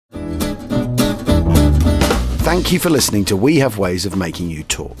Thank you for listening to We Have Ways of Making You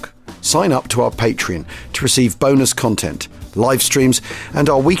Talk. Sign up to our Patreon to receive bonus content, live streams, and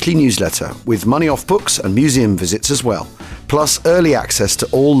our weekly newsletter with money off books and museum visits as well, plus early access to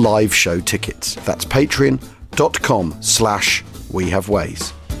all live show tickets. That's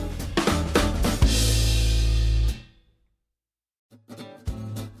patreon.com/wehaveways.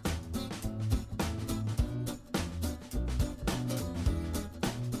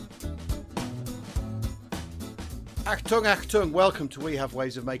 Achtung, welcome to We Have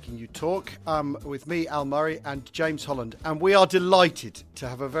Ways of Making You Talk, with me, Al Murray, and James Holland. And we are delighted to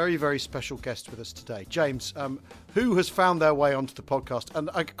have a very, very special guest with us today. James, who has found their way onto the podcast? And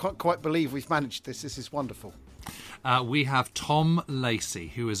I can't quite believe we've managed this. This is wonderful. We have Tom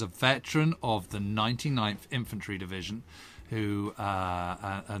Lacey, who is a veteran of the 99th Infantry Division, who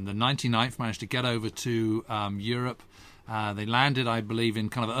and the 99th managed to get over to Europe. They landed, I believe, in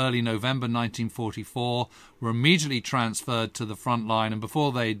kind of early November 1944, were immediately transferred to the front line, and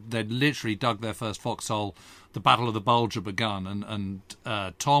before they'd literally dug their first foxhole, the Battle of the Bulge had begun, and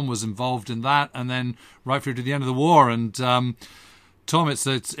Tom was involved in that, and then right through to the end of the war. And Tom,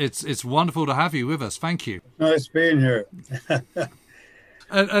 it's wonderful to have you with us. Thank you. Nice being here.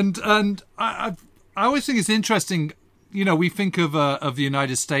 and I always think it's interesting. You know, we think of the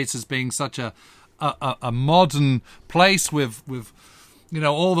United States as being such a modern place with you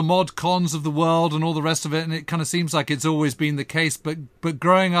know, all the mod cons of the world and all the rest of it, and it kind of seems like it's always been the case. But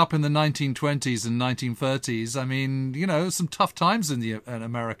growing up in the 1920s and 1930s, I mean, you know, some tough times in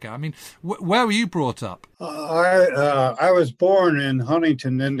America. I mean, where were you brought up? I was born in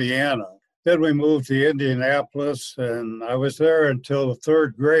Huntington, Indiana. Then we moved to Indianapolis, and I was there until the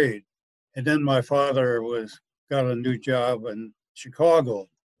third grade. And then my father got a new job in Chicago.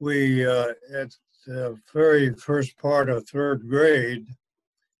 We at the very first part of third grade,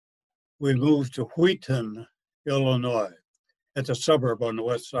 we moved to Wheaton, Illinois. It's a suburb on the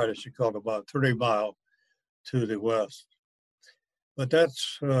west side of Chicago, about 30 miles to the west. But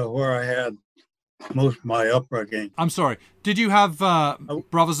that's where I had most of my upbringing. I'm sorry, did you have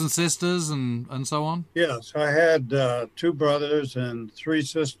brothers and sisters and so on? Yes, I had 2 brothers and 3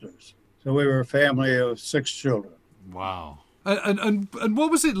 sisters. So we were a family of 6 children. Wow. And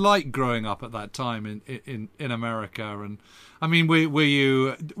what was it like growing up at that time in America? And I mean,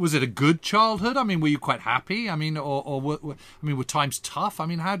 was it a good childhood? I mean, were you quite happy? I mean, were times tough? I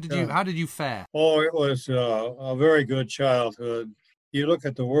mean, how did you fare? Oh, it was a very good childhood. You look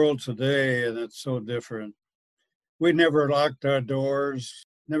at the world today, and it's so different. We never locked our doors,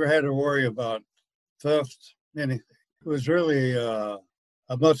 never had to worry about theft, anything. It was really a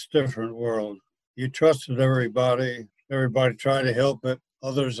much different world. You trusted everybody. Everybody tried to help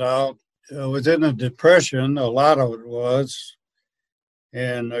others out. Within the Depression, a lot of it was,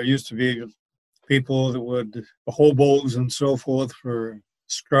 and there used to be people that would, hobos and so forth, for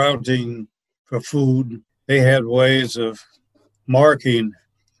scrounging for food. They had ways of marking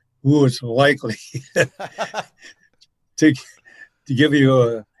who was likely to give you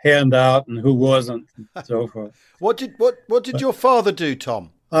a handout and who wasn't, and so forth. What did your father do,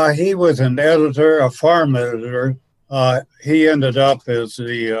 Tom? He was an editor, a farm editor. He ended up as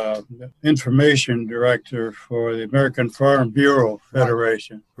the information director for the American Farm Bureau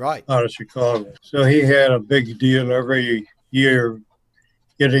Federation, right, out of Chicago. So he had a big deal every year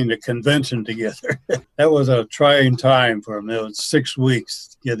getting the convention together. That was a trying time for him. It was 6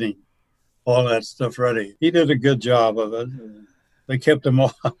 weeks getting all that stuff ready. He did a good job of it. They kept him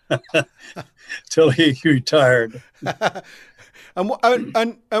on till he retired. And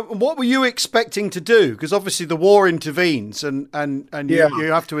what were you expecting to do? Because obviously the war intervenes, and you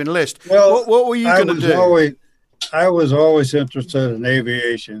have to enlist. Well, what were you going to do? I was always interested in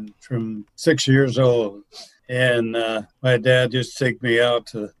aviation from 6 years old, and my dad just took me out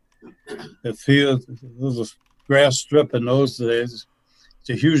to the field. There was a grass strip in those days. It's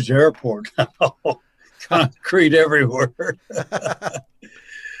a huge airport now, concrete everywhere.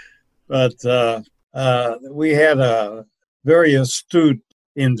 But we had a very astute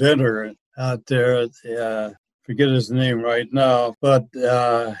inventor out there. Forget his name right now, but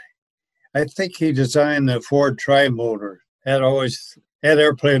I think he designed the Ford Tri-Motor. That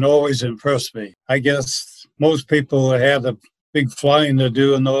airplane always impressed me. I guess most people had a big flying to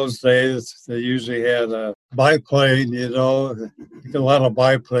do in those days. They usually had a biplane, you know, a lot of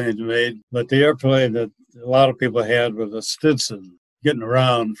biplanes made, but the airplane that a lot of people had was a Stinson, getting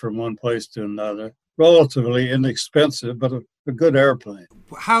around from one place to another. Relatively inexpensive, but a good airplane.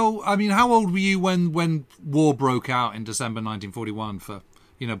 How old were you when war broke out in December 1941 for,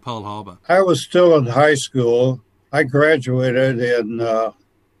 Pearl Harbor? I was still in high school. I graduated in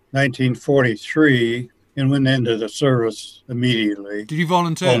 1943 and went into the service immediately. Did you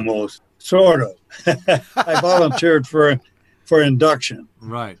volunteer? Almost, sort of. I volunteered for induction.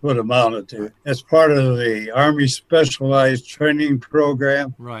 Right. What amounted to as part of the Army Specialized Training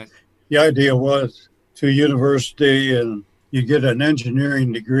Program. Right. The idea was to university and you get an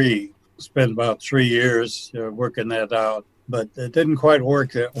engineering degree. Spent about 3 years working that out, but it didn't quite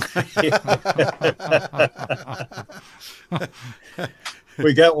work that way.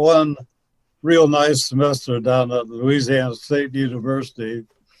 We got one real nice semester down at Louisiana State University,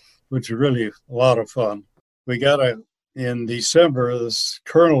 which was really a lot of fun. We got in December, this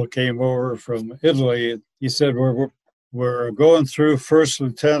colonel came over from Italy. He said, we're going through first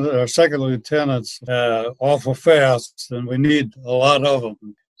lieutenant or second lieutenants awful fast, and we need a lot of them.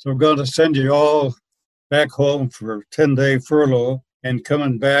 So we're going to send you all back home for 10-day furlough and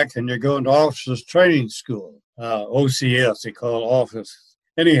coming back, and you're going to officers training school, OCS, they call it office.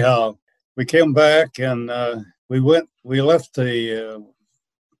 Anyhow, we came back and we left the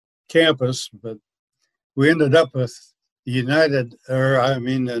campus, but we ended up with the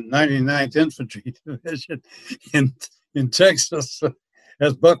 99th Infantry Division in Texas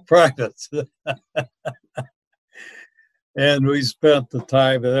as buck privates. And we spent the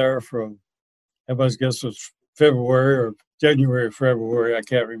time there from, I guess it was February or January, February, I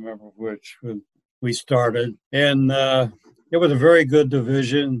can't remember which, when we started. And it was a very good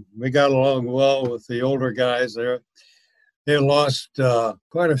division. We got along well with the older guys there. They lost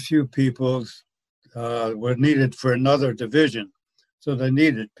quite a few people were needed for another division. So they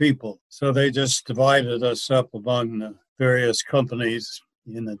needed people. So they just divided us up among the various companies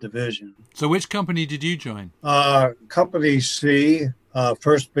in the division. So which company did you join? Company C,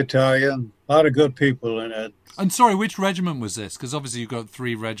 1st Battalion. A lot of good people in it. And sorry, which regiment was this? Because obviously you've got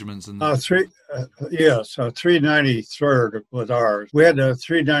 3 regiments. And 393rd was ours. We had the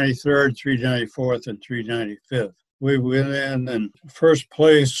 393rd, 394th, and 395th. We went in, and first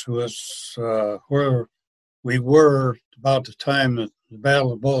place was where we were about the time that the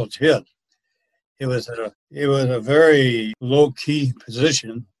Battle of Bullets hit. It was a very low-key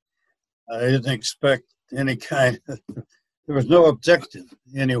position. I didn't expect any kind of, there was no objective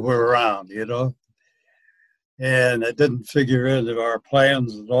anywhere around, you know. And it didn't figure into our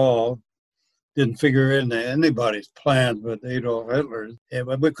plans at all. Didn't figure into anybody's plans but Adolf Hitler's.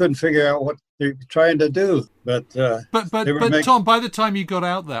 But we couldn't figure out what they were trying to do. But Tom, by the time you got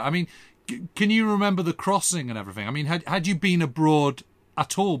out there, I mean, can you remember the crossing and everything? I mean, had you been abroad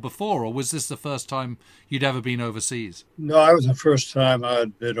at all before, or was this the first time you'd ever been overseas? No, I was the first time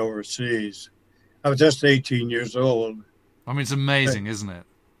I'd been overseas. I was just 18 years old. I mean, it's amazing, isn't it?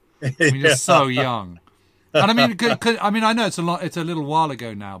 I mean, you're so young. And I mean, I know it's a little while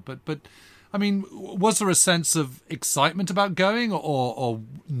ago now, but I mean, was there a sense of excitement about going, or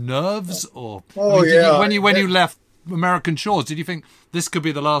nerves, or when you left American shores, did you think this could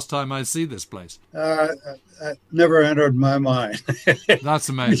be the last time I see this place? It never entered my mind. That's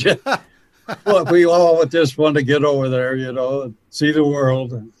amazing. Well, we all just wanted to get over there, you know, and see the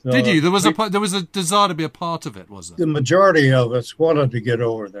world. So did you? There was a desire to be a part of it, was there? The majority of us wanted to get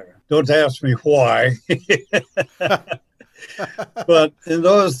over there. Don't ask me why. But in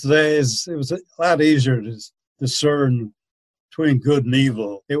those days, it was a lot easier to discern between good and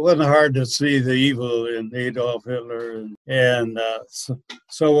evil. It wasn't hard to see the evil in Adolf Hitler, and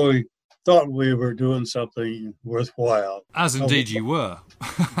so we thought we were doing something worthwhile. As indeed you were.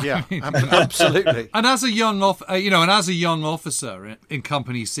 Yeah, absolutely. And as a young officer in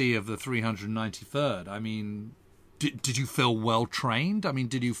Company C of the 393rd, I mean, did you feel well trained? I mean,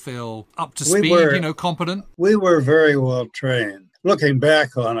 did you feel up to speed? Competent? We were very well trained. Looking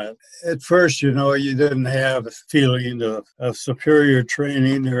back on it, at first, you didn't have a feeling of superior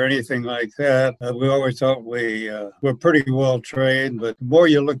training or anything like that. We always thought we were pretty well trained, but the more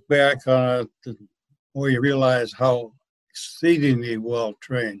you look back on it, the more you realize how exceedingly well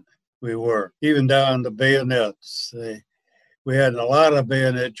trained we were, even down to bayonets. We had a lot of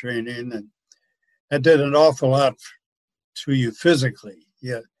bayonet training, and that did an awful lot to you physically.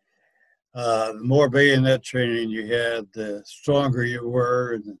 Yeah. The more bayonet training you had, the stronger you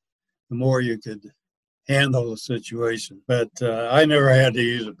were, and the more you could handle the situation. But I never had to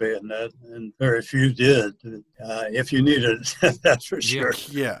use a bayonet, and very few did. If you needed it, that's for sure.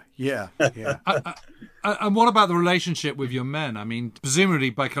 Yeah. And what about the relationship with your men? I mean,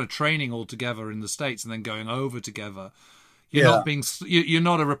 presumably by kind of training all together in the States and then going over together, you're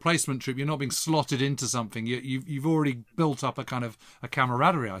not a replacement troop. You're not being slotted into something. You've already built up a kind of a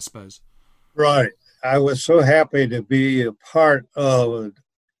camaraderie, I suppose. Right. I was so happy to be a part of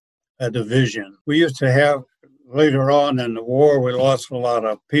a division. We used to have later on in the war, we lost a lot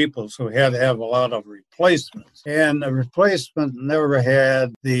of people, so we had to have a lot of replacements. And the replacement never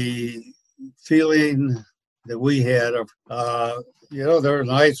had the feeling that we had of, they're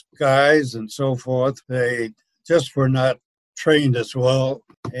nice guys and so forth. They just were not trained as well.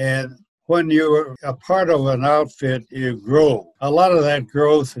 And when you're a part of an outfit, you grow. A lot of that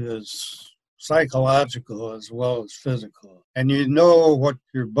growth is psychological as well as physical. And you know what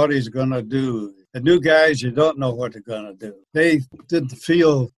your buddy's going to do. The new guys, you don't know what they're going to do. They didn't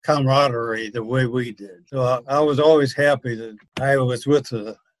feel camaraderie the way we did. So I was always happy that I was with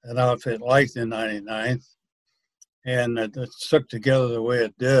an outfit like the 99th, and it stuck together the way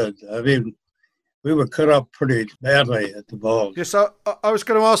it did. I mean, we were cut up pretty badly at the Bulge. Yes, I was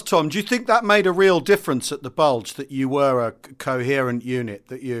going to ask Tom, do you think that made a real difference at the Bulge, that you were a coherent unit?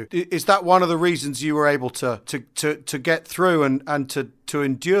 Is that one of the reasons you were able to get through and to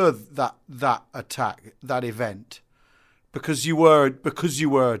endure that attack, that event? Because you were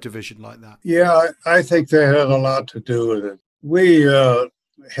a division like that? Yeah, I think that had a lot to do with it. We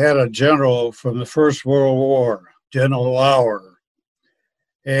had a general from the First World War, General Lauer.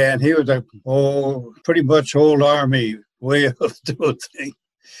 And he was a pretty much old Army way of doing things.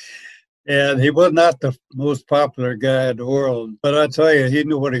 And he was not the most popular guy in the world. But I tell you, he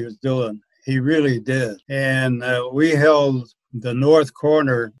knew what he was doing. He really did. And we held the north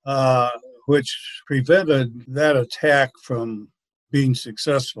corner, which prevented that attack from being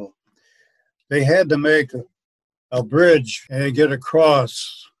successful. They had to make a bridge and get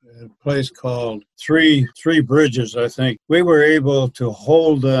across a place called Three Bridges, I think. We were able to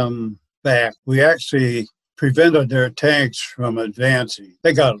hold them back. We actually prevented their tanks from advancing.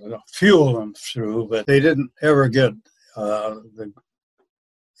 They got a few of them through, but they didn't ever get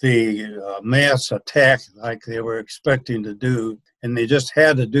the mass attack like they were expecting to do. And they just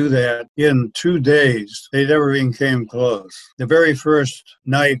had to do that in 2 days. They never even came close. The very first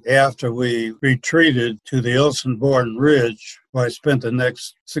night after we retreated to the Ilsenborn Ridge, where I spent the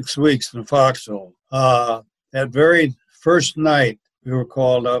next 6 weeks in the foxhole, that very first night, we were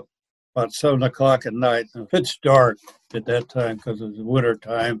called up about 7 o'clock at night. It was pitch dark at that time because it was winter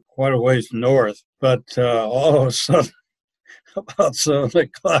time, quite a ways north. But all of a sudden, about 7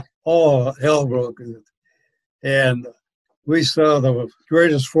 o'clock, all hell broke loose. And we saw the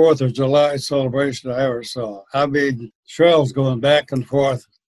greatest 4th of July celebration I ever saw. I mean, shells going back and forth.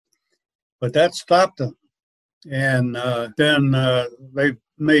 But that stopped them. And then they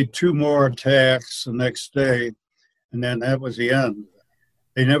made 2 more attacks the next day, and then that was the end.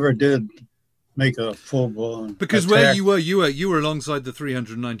 They never did make a full-blown Because attack. where you were alongside the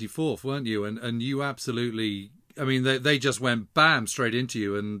 394th, weren't you? And you absolutely, I mean, they just went bam straight into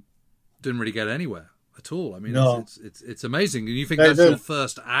you and didn't really get anywhere at all. I mean, no. It's amazing. And you think that's your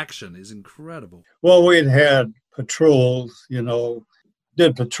first action is incredible. Well, we'd had patrols,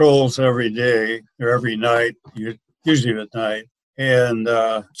 did patrols every day or every night, usually at night. And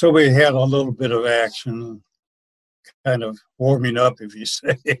so we had a little bit of action, kind of warming up, if you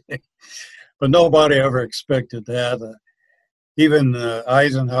say. But nobody ever expected that. Even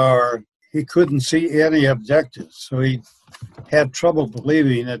Eisenhower, he couldn't see any objectives. So he had trouble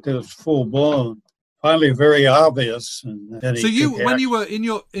believing that it was full-blown. Finally, very obvious. And then so when you were in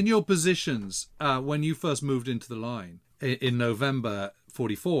your positions, when you first moved into the line in November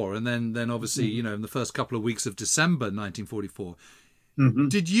 44, and then obviously, in the first couple of weeks of December 1944,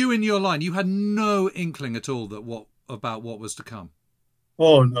 did you in your line, you had no inkling at all about what was to come?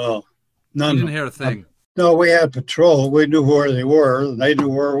 Oh, no. None. You didn't hear a thing? No, we had patrol. We knew where they were, and they knew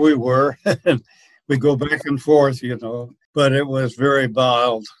where we were. We'd go back and forth, But it was very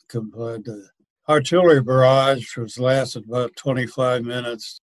mild compared to artillery barrage, which lasted about 25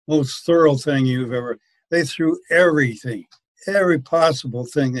 minutes. Most thorough thing they threw everything, every possible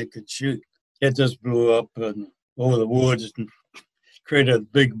thing they could shoot. It just blew up and over the woods and created a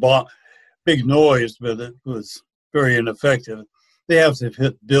big noise, but it was very ineffective. They have to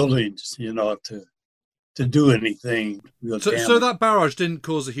hit buildings, to do anything. So that barrage didn't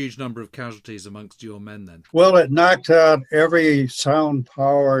cause a huge number of casualties amongst your men then? Well, it knocked out every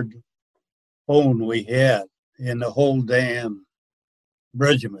sound-powered phone we had in the whole damn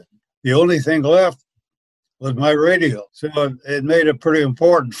regiment. The only thing left was my radio. So it made it pretty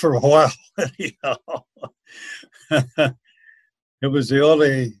important for a while. It was the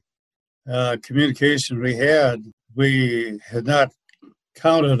only communication we had. We had not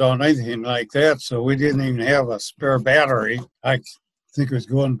counted on anything like that, so we didn't even have a spare battery. I think it was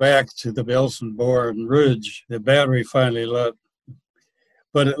going back to the Belsenborn Ridge. The battery finally left.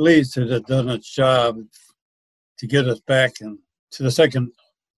 But at least it had done its job to get us back into the 2nd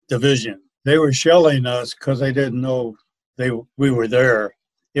Division. They were shelling us because they didn't know we were there.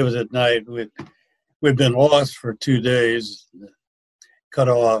 It was at night. We'd been lost for 2 days, cut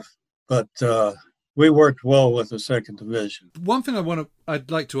off, but we worked well with the 2nd Division. One thing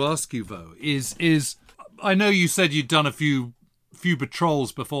I'd like to ask you though is I know you said you'd done a few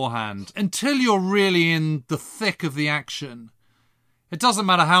patrols beforehand. Until you're really in the thick of the action, it doesn't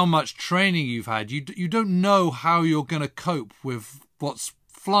matter how much training you've had. You don't know how you're going to cope with what's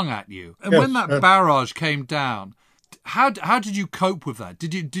flung at you. And when that barrage came down, how did you cope with that?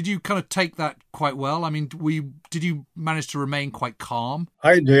 Did you kind of take that quite well? I mean, did you manage to remain quite calm?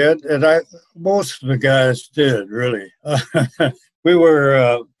 I did, and most of the guys did, really. We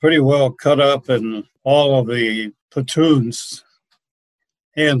were pretty well cut up, and all of the platoons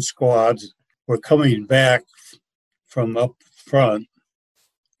and squads were coming back from up front,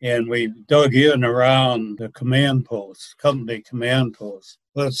 and we dug in around the command posts, company command posts.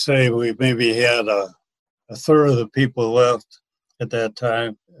 Let's say we maybe had a third of the people left at that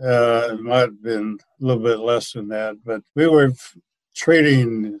time. It might have been a little bit less than that, but we were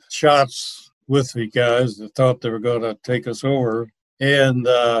trading shots with the guys that thought they were going to take us over. And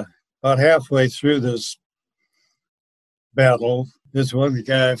about halfway through this battle, this one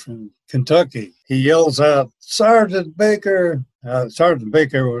guy from Kentucky, he yells out, "Sergeant Baker!" Sergeant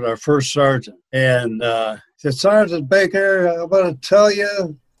Baker was our first sergeant. And he said, "Sergeant Baker, I'm going to tell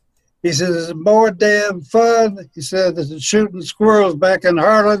you," he said, "it's more damn fun," he said, "than shooting squirrels back in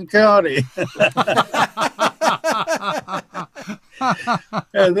Harlan County."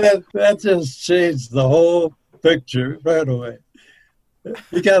 And that just changed the whole picture right away.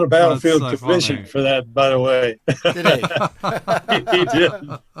 He got a battlefield commission for that, by the way. Did he? He did.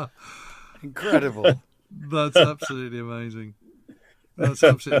 Incredible. That's absolutely amazing. That's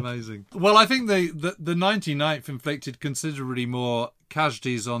absolutely amazing. Well, I think the 99th inflicted considerably more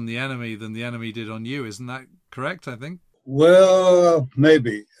casualties on the enemy than the enemy did on you. Isn't that correct, I think? Well,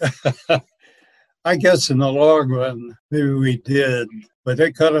 maybe. I guess in the long run, maybe we did. But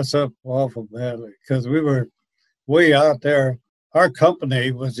they cut us up awful badly because we were way out there. Our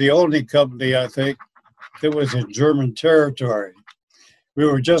company was the only company, I think, that was in German territory. We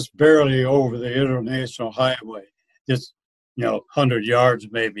were just barely over the international highway, just 100 yards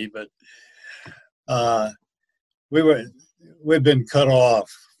maybe, but we'd been cut off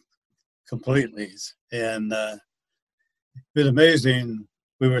completely, and it's been amazing.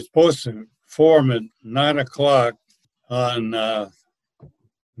 We were supposed to form at 9 o'clock on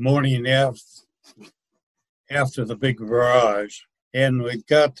morning after the big barrage, and we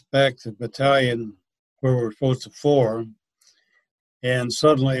got back to the battalion where we were supposed to form, and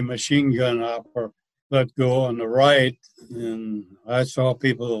suddenly a machine gun operator let go on the right, and I saw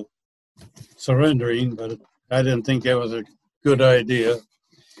people surrendering, but I didn't think that was a good idea.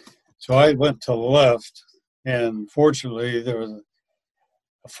 So I went to the left, and fortunately there was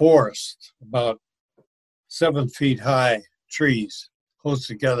a forest, about 7 feet high, trees close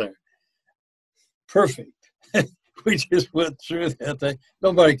together. Perfect. We just went through that thing.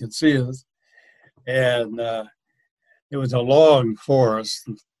 Nobody could see us. And it was a long forest.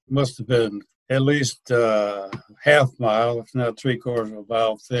 It must have been at least half mile, if not 3/4 of a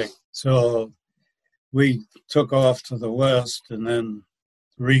mile thick. So we took off to the west and then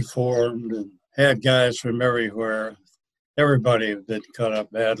reformed and had guys from everywhere. Everybody had been cut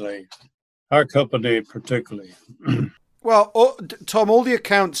up badly. Our company particularly. Well, Tom, all the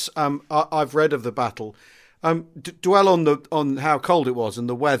accounts I've read of the battle dwell on how cold it was and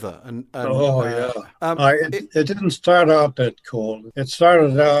the weather. It didn't start out that cold. It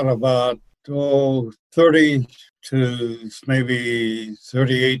started out about 30 to maybe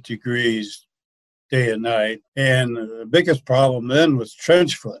 38 degrees day and night. And the biggest problem then was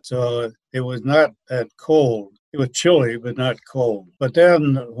trench foot. So it was not that cold. It was chilly, but not cold. But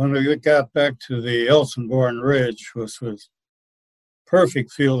then when we got back to the Elsenborn Ridge, which was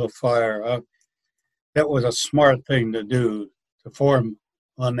perfect field of fire, that was a smart thing to do, to form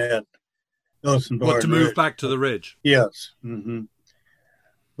on that Elsenborn Ridge. To move back to the ridge? Yes. Mm-hmm.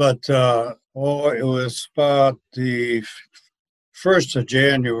 But it was about the 1st of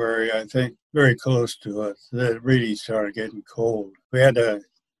January, I think, very close to it, that it really started getting cold. We had to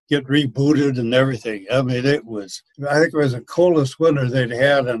get rebooted and everything. I mean, I think it was the coldest winter they'd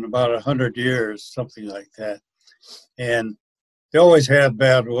had in about 100 years, something like that. And they always had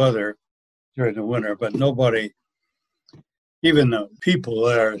bad weather during the winter, but nobody, even the people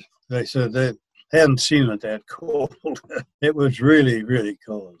there, they said they hadn't seen it that cold. It was really, really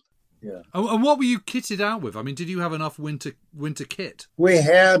cold. Yeah. And what were you kitted out with? I mean, did you have enough winter kit? We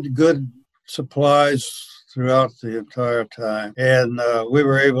had good supplies throughout the entire time, and we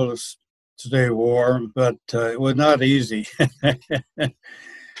were able to stay warm, but it was not easy.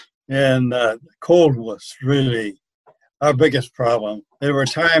 And cold was really our biggest problem. There were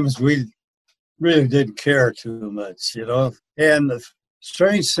times we really didn't care too much, you know. And the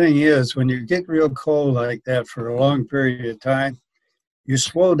strange thing is, when you get real cold like that for a long period of time, you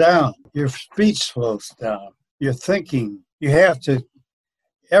slow down. Your speech slows down. Your thinking. You have to,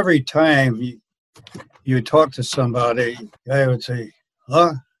 every time you talk to somebody, I would say,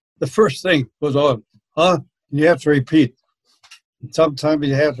 huh? The first thing was on, huh? And you have to repeat. And sometimes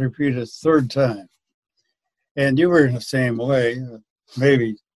you have to repeat it a third time. And you were in the same way,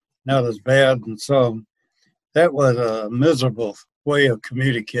 maybe not as bad in some. That was a miserable way of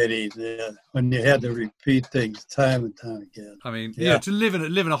communicating when you had to repeat things time and time again. I mean, yeah, to live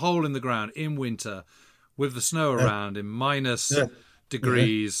in a hole in the ground in winter with the snow around in minus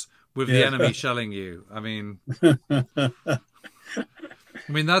degrees with the enemy shelling you. I mean,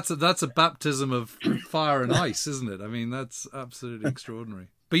 that's a baptism of fire and ice, isn't it? I mean, that's absolutely extraordinary.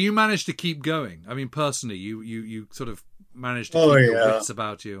 But you managed to keep going. I mean, personally, you sort of managed to keep your wits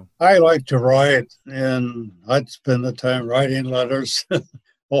about you. I like to write, and I'd spend the time writing letters.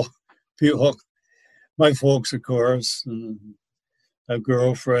 People, my folks, of course, and a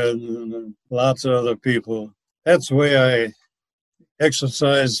girlfriend, and lots of other people. That's the way I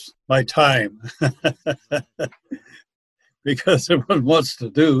exercise my time. Because there wasn't much to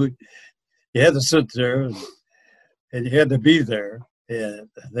do. You had to sit there, and you had to be there. And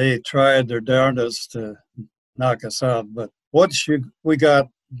they tried their darndest to knock us out. But once we got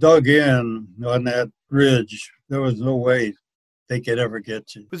dug in on that ridge, there was no way they could ever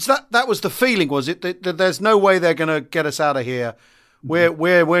get you. Was that was the feeling, was it? That there's no way they're going to get us out of here.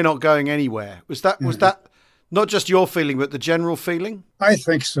 We're not going anywhere. Was that not just your feeling, but the general feeling? I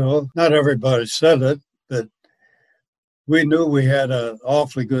think so. Not everybody said it, but we knew we had an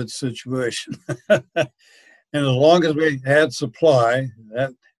awfully good situation. And as long as we had supply,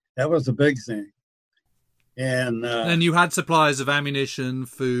 that was the big thing. And you had supplies of ammunition,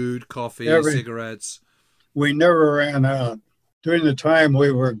 food, coffee, cigarettes. We never ran out. During the time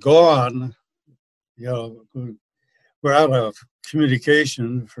we were gone, we're out of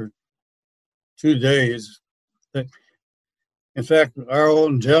communication for 2 days. In fact, our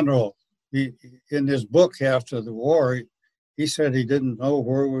own general, in his book after the war, he said he didn't know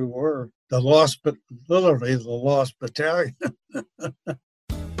where we were. Literally the lost battalion.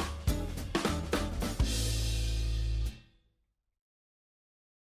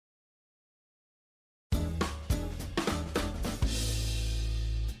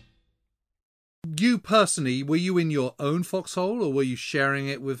 You personally, were you in your own foxhole or were you sharing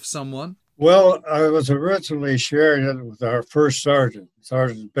it with someone? Well, I was originally sharing it with our first sergeant,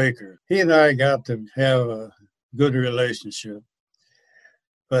 Sergeant Baker. He and I got to have a good relationship,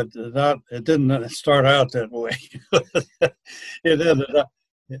 but it didn't start out that way. It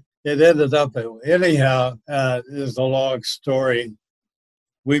ended up that way. Anyhow, it's a long story.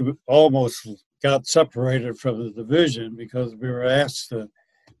 We almost got separated from the division because we were asked to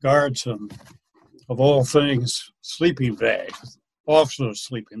guard some, of all things, sleeping bags. Officer's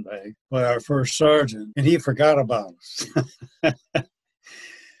sleeping bag by our first sergeant, and he forgot about us.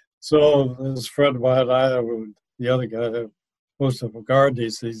 So this friend of mine and I, the other guy that was supposed to guard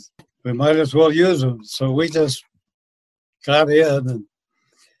these things, we might as well use them. So we just got in, and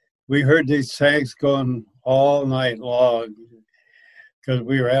we heard these tanks going all night long because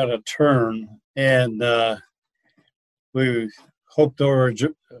we were at a turn, and we hoped over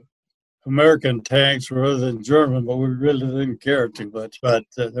American tanks rather than German, but we really didn't care too much. But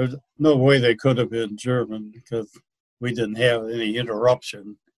there's no way they could have been German because we didn't have any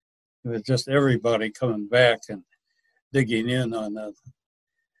interruption. It was just everybody coming back and digging in on the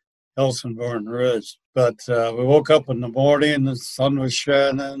Helsingborg Ridge. But we woke up in the morning, the sun was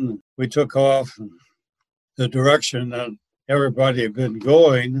shining, we took off in the direction that everybody had been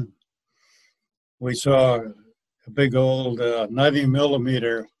going. We saw a big old 90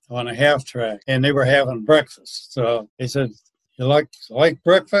 millimeter on a half track, and they were having breakfast. So they said, "You like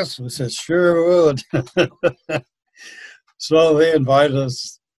breakfast?" We said, "Sure would." So they invited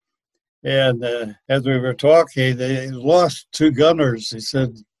us, and as we were talking, they lost 2 gunners. He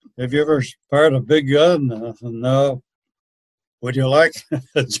said, "Have you ever fired a big gun?" I said, "No." "Would you like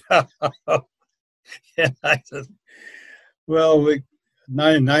a job?" And I said, "Well,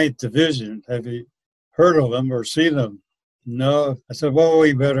 99th Division, have you heard of them or seen them?" "No." I said, "Well,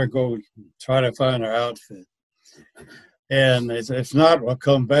 we better go try to find our outfit." And they said, "If not, we'll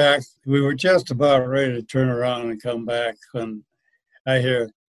come back." We were just about ready to turn around and come back when I hear,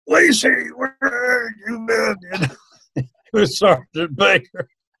 "Lacey, where have you been?" It was Sergeant Baker.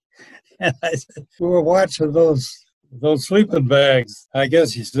 And I said, we were watching those sleeping bags. I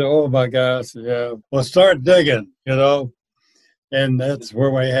guess he said, oh my gosh, yeah. Well, start digging, and that's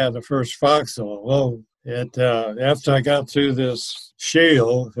where we had the first foxhole. Well, after I got through this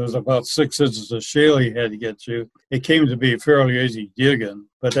shale, there was about 6 inches of shale you had to get through. It came to be fairly easy digging,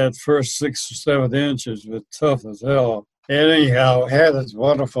 but that first 6 or 7 inches was tough as hell. And anyhow, it had this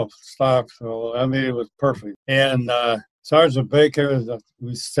wonderful stock, so I mean, it was perfect. And Sergeant Baker,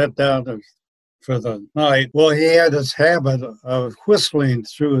 we sat down for the night. Well, he had this habit of whistling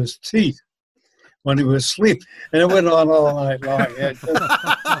through his teeth when he was asleep, and it went on all night long.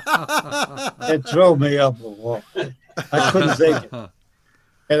 It drove me up the wall. I couldn't take it.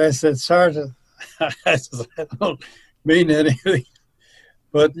 And I said, Sergeant, I don't mean anything,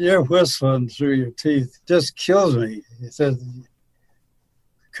 but your whistling through your teeth just kills me. He said,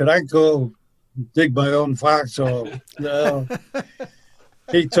 could I go dig my own foxhole? No.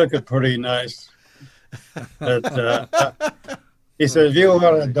 He took it pretty nice. But he said, if you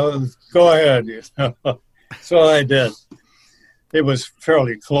want to go ahead. So I did. It was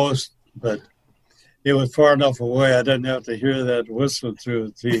fairly close, but it was far enough away I didn't have to hear that whistling through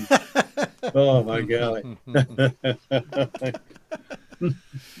the teeth. Oh, my golly.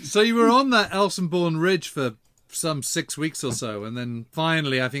 So you were on that Elsenborn Ridge for some 6 weeks or so, and then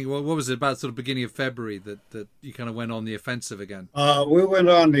finally, I think, what was it, about sort of beginning of February that you kind of went on the offensive again? We went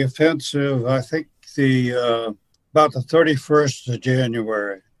on the offensive, I think, about the 31st of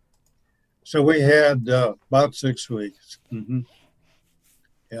January. So we had about 6 weeks. Mm-hmm.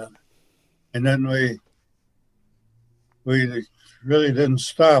 Yeah. And then we really didn't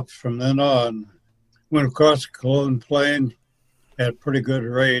stop from then on. Went across the Cologne Plain at a pretty good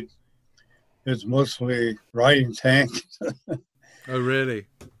rate. It's mostly riding tanks. Oh, really?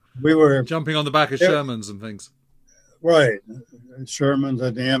 We were jumping on the back of Shermans and things. Right. Shermans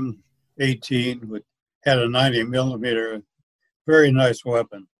and the M18 had a 90 millimeter, very nice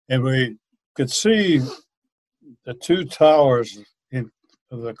weapon. And we could see the 2 towers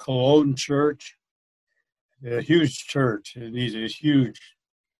of the Cologne church, a huge church. It needs these huge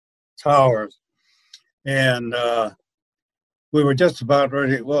towers. And we were just about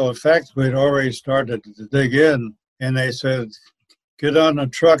ready. Well, in fact, we'd already started to dig in, and they said, get on the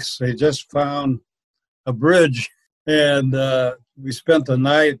trucks. They just found a bridge. And we spent the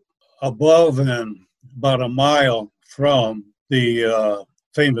night above and about a mile from the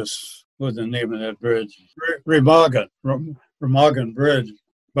famous, what's the name of that bridge? Remagen Bridge.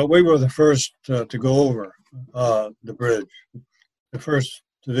 But we were the first to go over the bridge, the first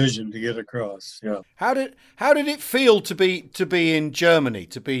division to get across. Yeah. How did it feel to be in Germany,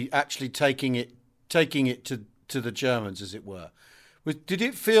 to be actually taking it to the Germans, as it were? Did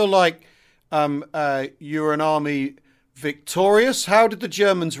it feel like you were an army victorious? How did the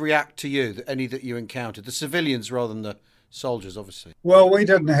Germans react to you? Any that you encountered, the civilians rather than the soldiers, obviously. Well, we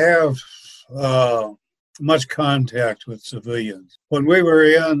didn't have much contact with civilians. When we were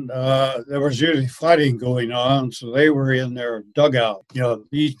in, there was usually fighting going on, so they were in their dugout.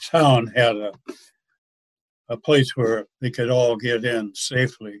 Each town had a place where they could all get in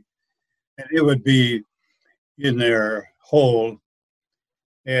safely. And it would be in their hole,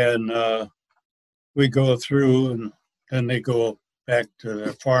 and we go through, and then they go back to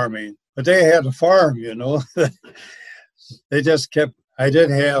their farming. But they had a farm, They just kept. I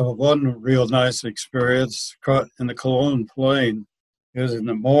did have one real nice experience in the Cologne Plain. It was in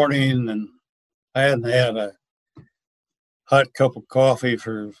the morning, and I hadn't had a hot cup of coffee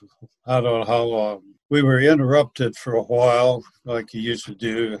for I don't know how long. We were interrupted for a while, like you used to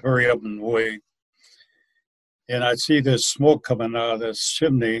do, hurry up and wait. And I see this smoke coming out of this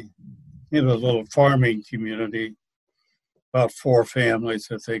chimney in a little farming community, about 4 families,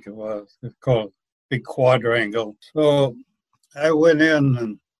 I think it was. It's called Big Quadrangle. So I went in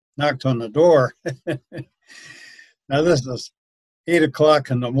and knocked on the door. Now, this is 8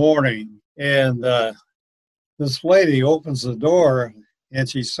 o'clock in the morning, and this lady opens the door, and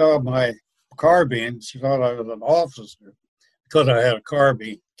she saw my carbine. She thought I was an officer because I had a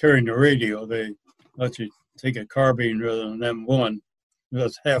carbine carrying the radio. They let you take a carbine rather than M1.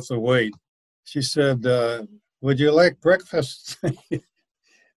 That's half the weight. She said, would you like breakfast?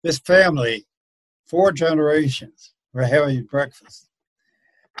 This family, 4 generations, were having breakfast.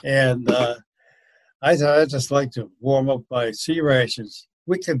 And I thought, I'd just like to warm up my sea rations.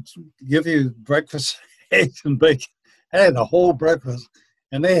 We could give you breakfast, eggs and bacon. I had a whole breakfast,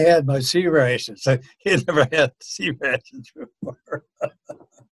 and they had my sea rations. I had never had sea rations before.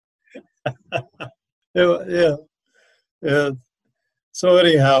 Yeah. So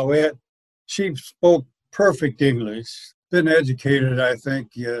anyhow, she spoke perfect English. been educated, I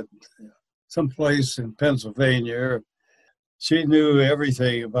think, someplace in Pennsylvania. She knew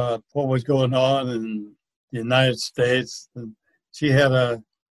everything about what was going on in the United States. And she had a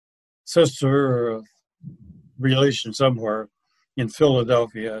sister or a relation somewhere in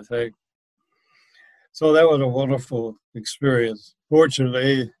Philadelphia, I think. So that was a wonderful experience.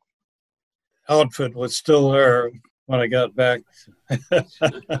 Fortunately, outfit was still there when I got back.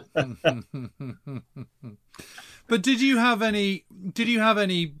 But did you have any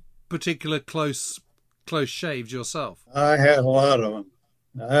particular close shaves yourself? I had a lot of them.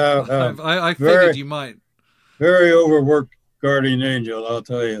 I figured you might. Very overworked guardian angel, I'll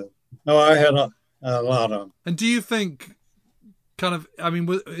tell you. No, I had a lot of them. And do you think,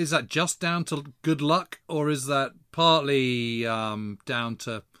 is that just down to good luck, or is that partly down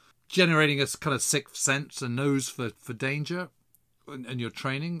to generating a kind of sixth sense, a nose for danger, and your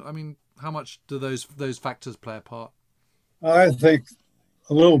training? I mean, how much do those factors play a part? I think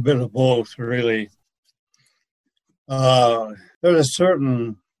a little bit of both, really. There's a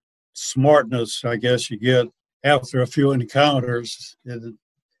certain smartness, I guess, you get after a few encounters. It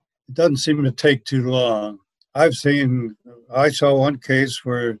doesn't seem to take too long. I saw one case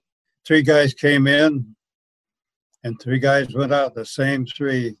where 3 guys came in and 3 guys went out, the same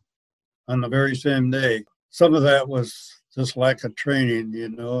 3 on the very same day. Some of that was just lack of training,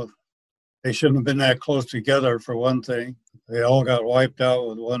 They shouldn't have been that close together, for one thing. They all got wiped out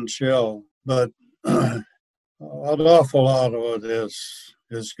with one shell. But an awful lot of it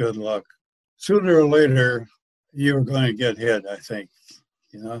is good luck. Sooner or later, you're going to get hit, I think,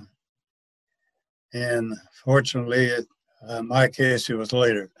 And fortunately, in my case, it was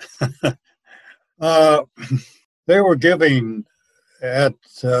later. They were giving at,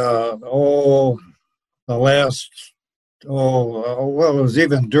 it was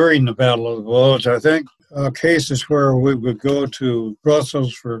even during the Battle of the Bulge, I think, cases where we would go to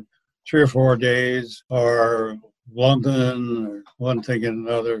Brussels for 3 or 4 days, or London, or one thing and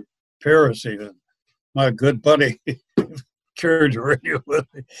another, Paris even. My good buddy carried the radio with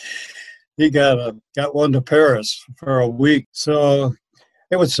me. He got one to Paris for a week. So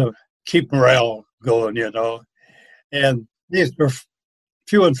it was to keep morale going, And these were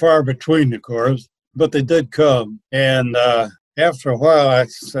few and far between, of course, but they did come. And after a while, I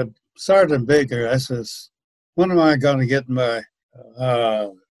said, Sergeant Baker, I says, when am I going to get my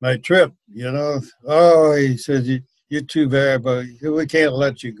trip, Oh, he says, you're too bad, but we can't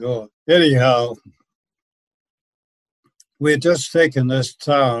let you go. Anyhow, we had just taken this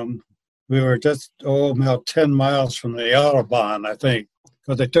town. We were just, about 10 miles from the Autobahn, I think,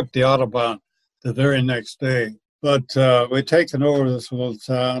 because they took the Autobahn the very next day. But we'd taken over this little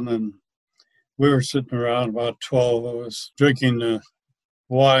town, and we were sitting around, about 12 of us, drinking the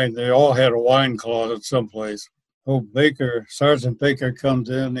wine. They all had a wine closet someplace. Sergeant Baker comes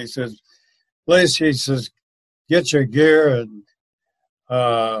in, he says, Lacey, he says, get your gear and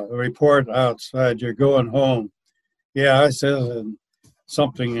report outside. You're going home. Yeah, I said, and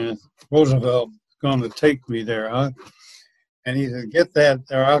something, Roosevelt going to take me there, huh? And he said, get that,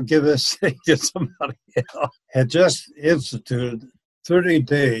 or I'll give this thing to somebody else. Had just instituted 30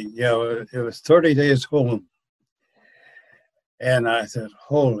 days, it was 30 days home. And I said,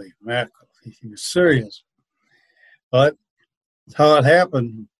 holy mackerel, he was serious. But that's how it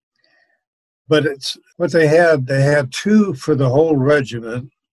happened. But it's what they had 2 for the whole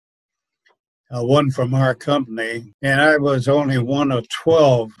regiment, one from our company, and I was only one of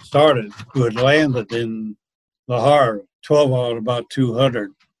 12 started who had landed in Le Havre, 12 out of about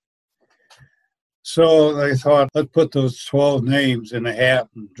 200. So they thought, let's put those 12 names in a hat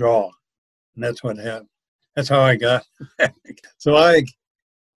and draw. And that's what happened. That's how I got back. So I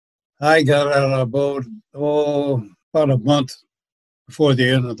got out of the boat, about a month before the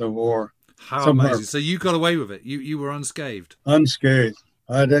end of the war. How amazing. So you got away with it. You were unscathed. Unscathed.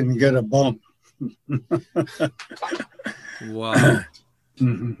 I didn't get a bump. Wow.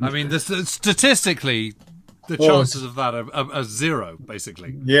 I mean, statistically, the chances of that are 0,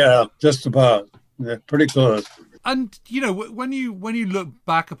 basically. Yeah, just about. Yeah, pretty close. And, when you look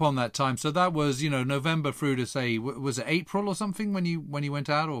back upon that time, so that was, November through to, say, was it April or something when you went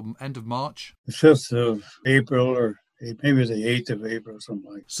out, or end of March? The 5th of April, or maybe the 8th of April,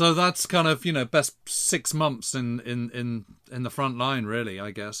 something like that. So that's kind of, best 6 months in the front line, really,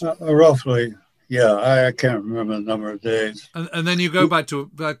 I guess. Roughly, yeah. I can't remember the number of days. And then you go back to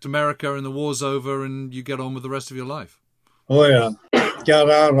America, and the war's over, and you get on with the rest of your life. Oh, yeah.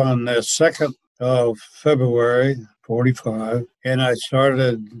 Got out on the 2nd of February, 45, and I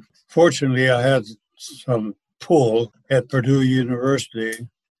started, fortunately, I had some pull at Purdue University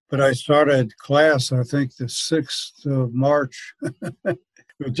but I started class, I think, the 6th of March. It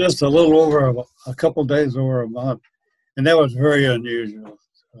was just a little over a couple days over a month. And that was very unusual.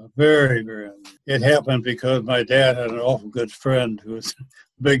 Very, very unusual. It happened because my dad had an awful good friend who was a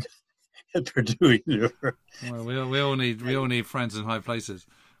big Purdue university. Well, we all need friends in high places.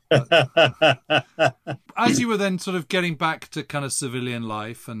 As you were then sort of getting back to kind of civilian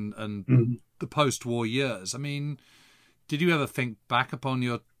life and Mhm. the post-war years, I mean, did you ever think back upon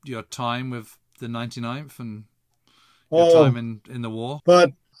your time with the 99th and your time in the war?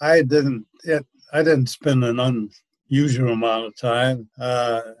 But I didn't spend an unusual amount of time.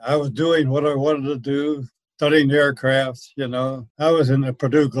 I was doing what I wanted to do, studying aircraft, you know. I was in the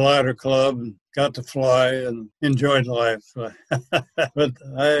Purdue Glider Club and got to fly and enjoyed life. But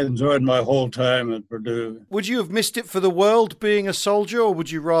I enjoyed my whole time at Purdue. Would you have missed it for the world being a soldier, or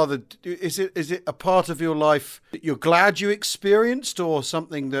would you rather? Is it a part of your life that you're glad you experienced, or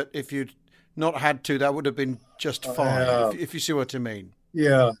something that if you'd not had to, that would have been just fine? If you see what I mean.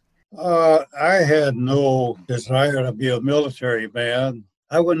 Yeah. I had no desire to be a military man.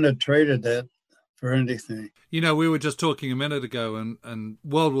 I wouldn't have traded that for anything. You know, we were just talking a minute ago, and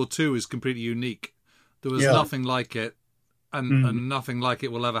World War II is completely unique. There was Yeah. nothing like it, and nothing like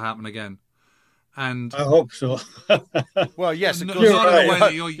it will ever happen again. And I hope so. Well, yes, of not course. in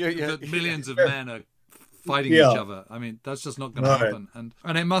right. a way that millions of men are fighting Yeah. each other. I mean, that's just not going to Right. happen.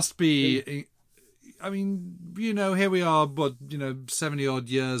 And it must be. I mean, you know, here we are, 70 odd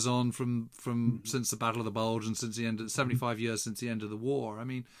years on from since the Battle of the Bulge and since the end of 75 years since the end of the war. I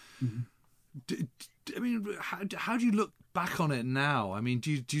mean, how do you look back on it now? I mean,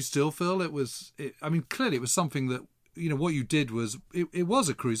 do you still feel it was? I mean, clearly it was something that, you know, what you did was it was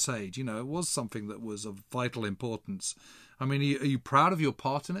a crusade. You know, it was something that was of vital importance. I mean, are you proud of your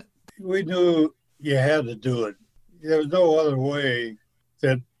part in it? We knew you had to do it. There was no other way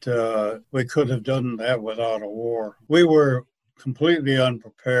that we could have done that without a war. We were completely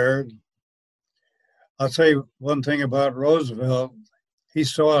unprepared. I'll say one thing about Roosevelt. He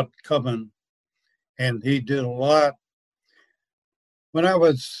saw it coming, and he did a lot. When I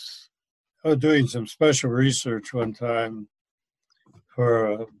was doing some special research one time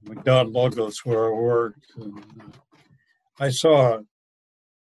for McDonnell Douglas, where I worked, and I saw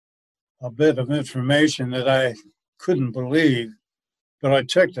a bit of information that I couldn't believe, but I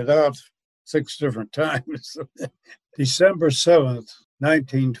checked it out 6 different times. December 7th,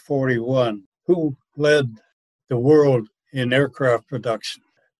 1941, who led the world in aircraft production?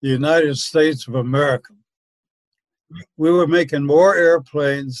 The United States of America. We were making more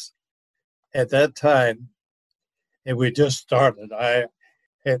airplanes at that time, and we just started. I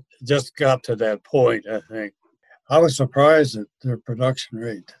had just got to that point, I think. I was surprised at their production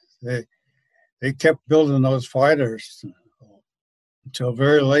rate. They kept building those fighters until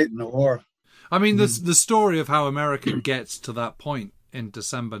very late in the war. I mean, the story of how America gets to that point in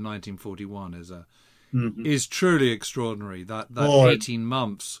December 1941 is truly extraordinary. That 18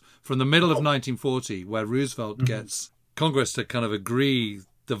 months from the middle of 1940, where Roosevelt gets Congress to kind of agree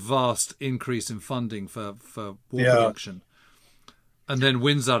the vast increase in funding for war production, and then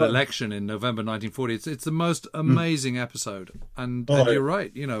wins that election in November 1940. It's the most amazing episode, and you're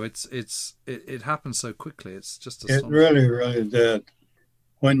right. You know, it happens so quickly. It's just it really, really did.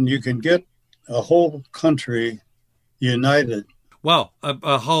 When you can get a whole country united. Well,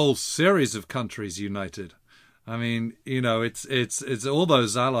 a whole series of countries united. I mean, you know, it's all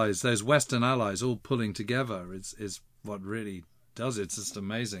those allies, those Western allies, all pulling together. Is what really does it. It's just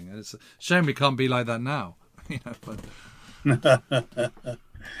amazing, and it's a shame we can't be like that now. You know, but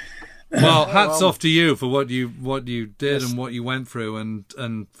well, hats off to you for what you did and what you went through,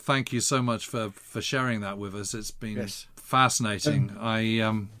 and thank you so much for sharing that with us. It's been fascinating.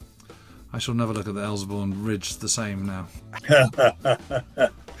 I shall never look at the Elsbourne Ridge the same now.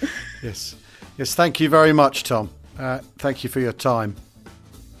 Yes. Thank you very much, Tom. Thank you for your time.